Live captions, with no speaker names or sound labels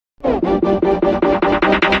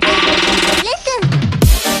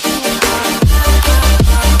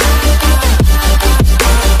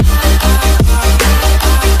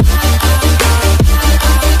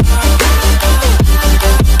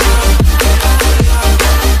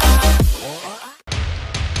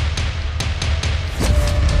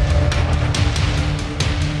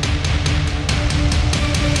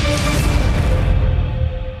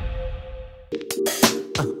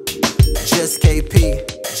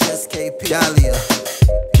Dahlia,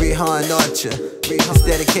 Rijan Archer. It's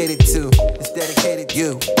dedicated to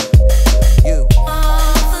you.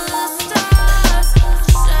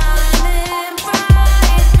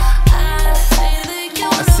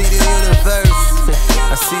 I see the universe.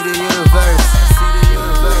 I see the universe.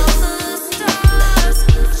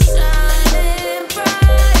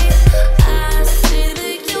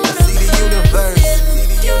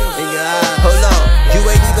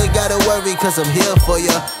 Cause I'm here for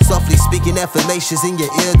ya, softly speaking affirmations in your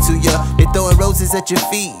ear to ya. They throwing roses at your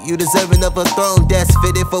feet, you deserving of a throne that's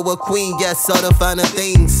fitted for a queen. Yes, all the finer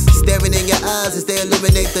things staring in your eyes as they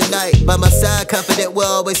illuminate the night. By my side, confident we'll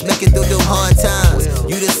always make it through them hard times.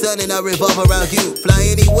 You the sun and I revolve around you. Fly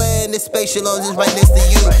anywhere in this space, your lungs is right next to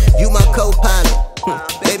you. You my co-pilot,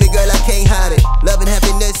 baby girl, I can't hide it. Love and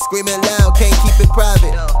happiness, screaming loud, can't keep it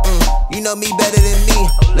private. You know me better than me,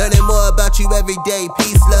 learning more about you every day.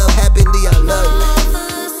 Peace, love, happily, I love you.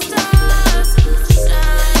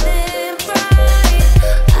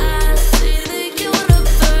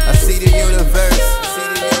 I see the universe.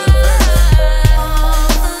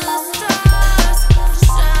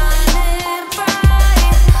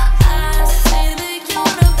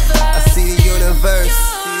 I see the universe.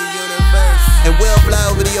 And we'll fly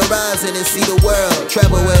over the horizon and see the world.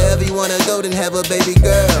 Travel wherever you wanna go, then have a baby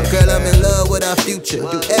girl. Girl, I'm in love with our future.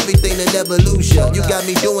 Do everything to never lose you. You got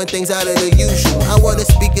me doing things out of the usual. I wanna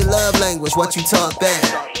speak your love language, what you talk back.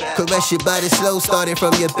 Caress your body slow, starting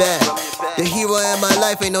from your back. The hero in my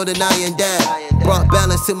life, ain't no denying that. Brought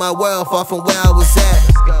balance to my world, far from where I was at.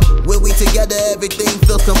 When we together, everything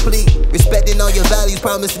feels complete. Respecting all your values,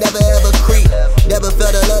 promise never ever creep. Never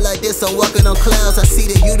felt a love like this, I'm walking on clouds. I see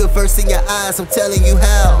the universe in your eyes, I'm telling you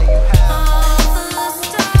how.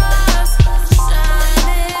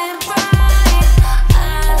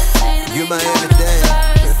 You my everything.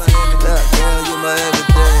 Look, girl, you my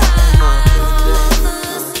everything.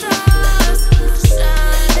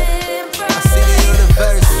 I see the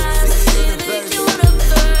universe.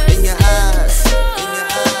 In your eyes.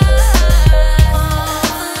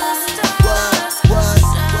 What?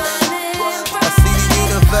 I see the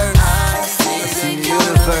universe. I see the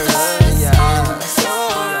universe in your eyes.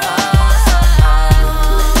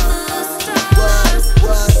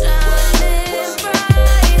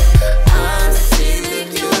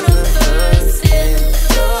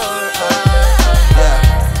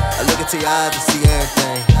 To your eyes to see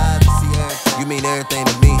everything. You mean everything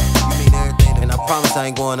to me. And I promise I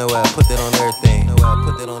ain't going nowhere. Put that on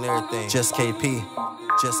everything. Just KP.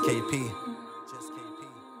 Just KP.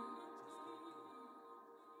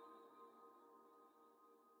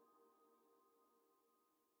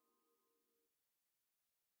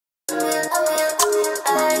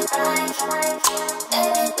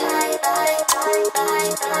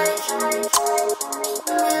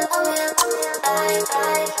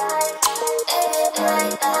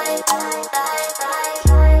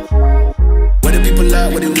 Where the people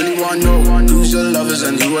at, what they really wanna know. Who's your lovers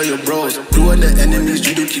and who are your bros? Who are the enemies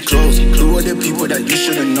you do keep close? Who are the people that you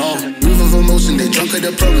shouldn't know? Move of emotion, they drunk at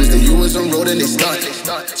the problems. They you was on road and they stuck.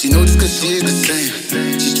 She knows just cause she ain't the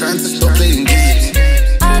same. She's trying to stop playing games.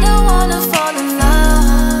 I don't wanna fall in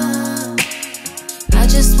love, I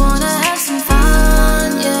just wanna have some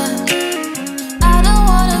fun, yeah. I don't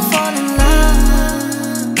wanna fall in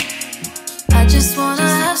love, I just wanna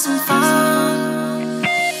have some fun.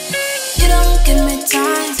 You don't give me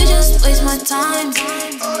time, you just waste my time.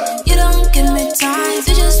 You don't give me time,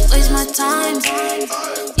 you just waste my time.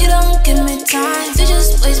 You don't give me time, you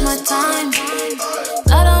just waste my time.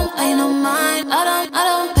 I don't pay no mind, I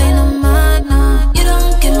don't pay no mind, no. You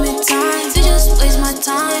don't give me time, you just waste my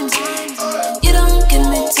time. You don't give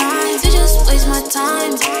me time, you just waste my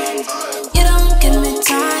time. You don't give me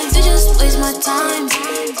time, you just waste my time.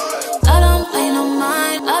 I don't pay no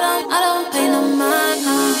mind, I don't pay no mind,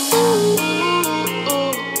 no.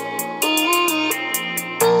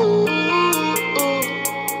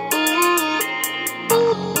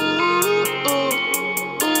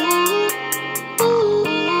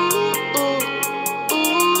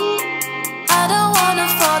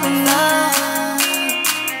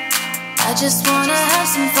 I just wanna have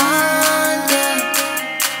some fun, yeah.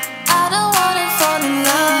 I don't wanna fall in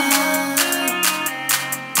love,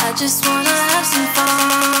 I just wanna have some fun.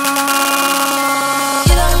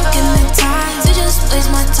 You don't give me time, you just waste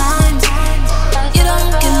my time. You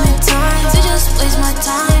don't give me time, you just waste my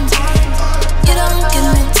time. You don't give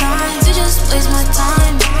me time, you just waste my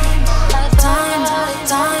time. Time.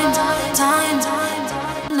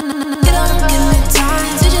 You don't give me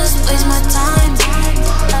time, you just waste my time.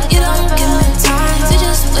 You don't give me time, you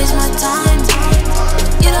just waste my time.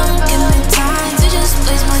 You don't give me time, you just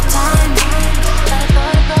waste my time.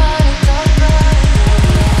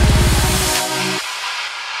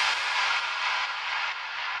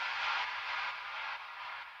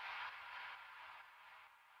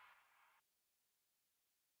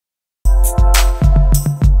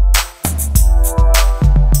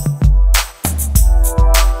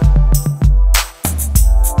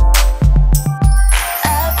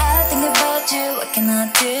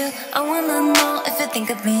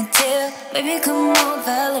 Baby, come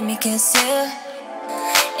over, let me kiss you.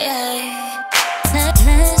 Yeah.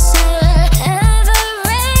 Pleasure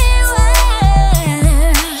everywhere.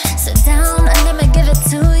 Sit down and let me give it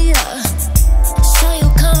to you. Show you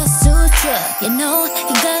Kama Sutra. You know,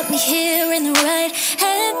 you got me here in the right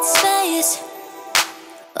headspace.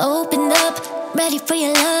 Opened up, ready for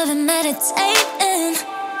your love and meditating.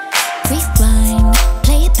 Rewind,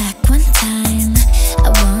 play it back one time. I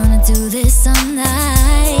wanna do this all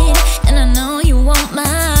night, and I know you want mine.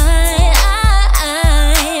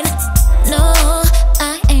 No,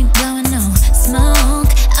 I ain't blowing no smoke.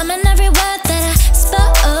 I'm in every word that I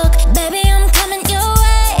spoke. Baby, I'm coming your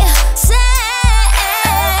way. Say,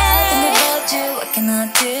 think about you, what can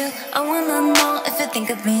I do? I wanna know if you think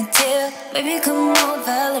of me too. Baby, come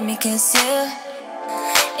over, let me kiss you.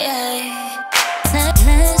 Yeah.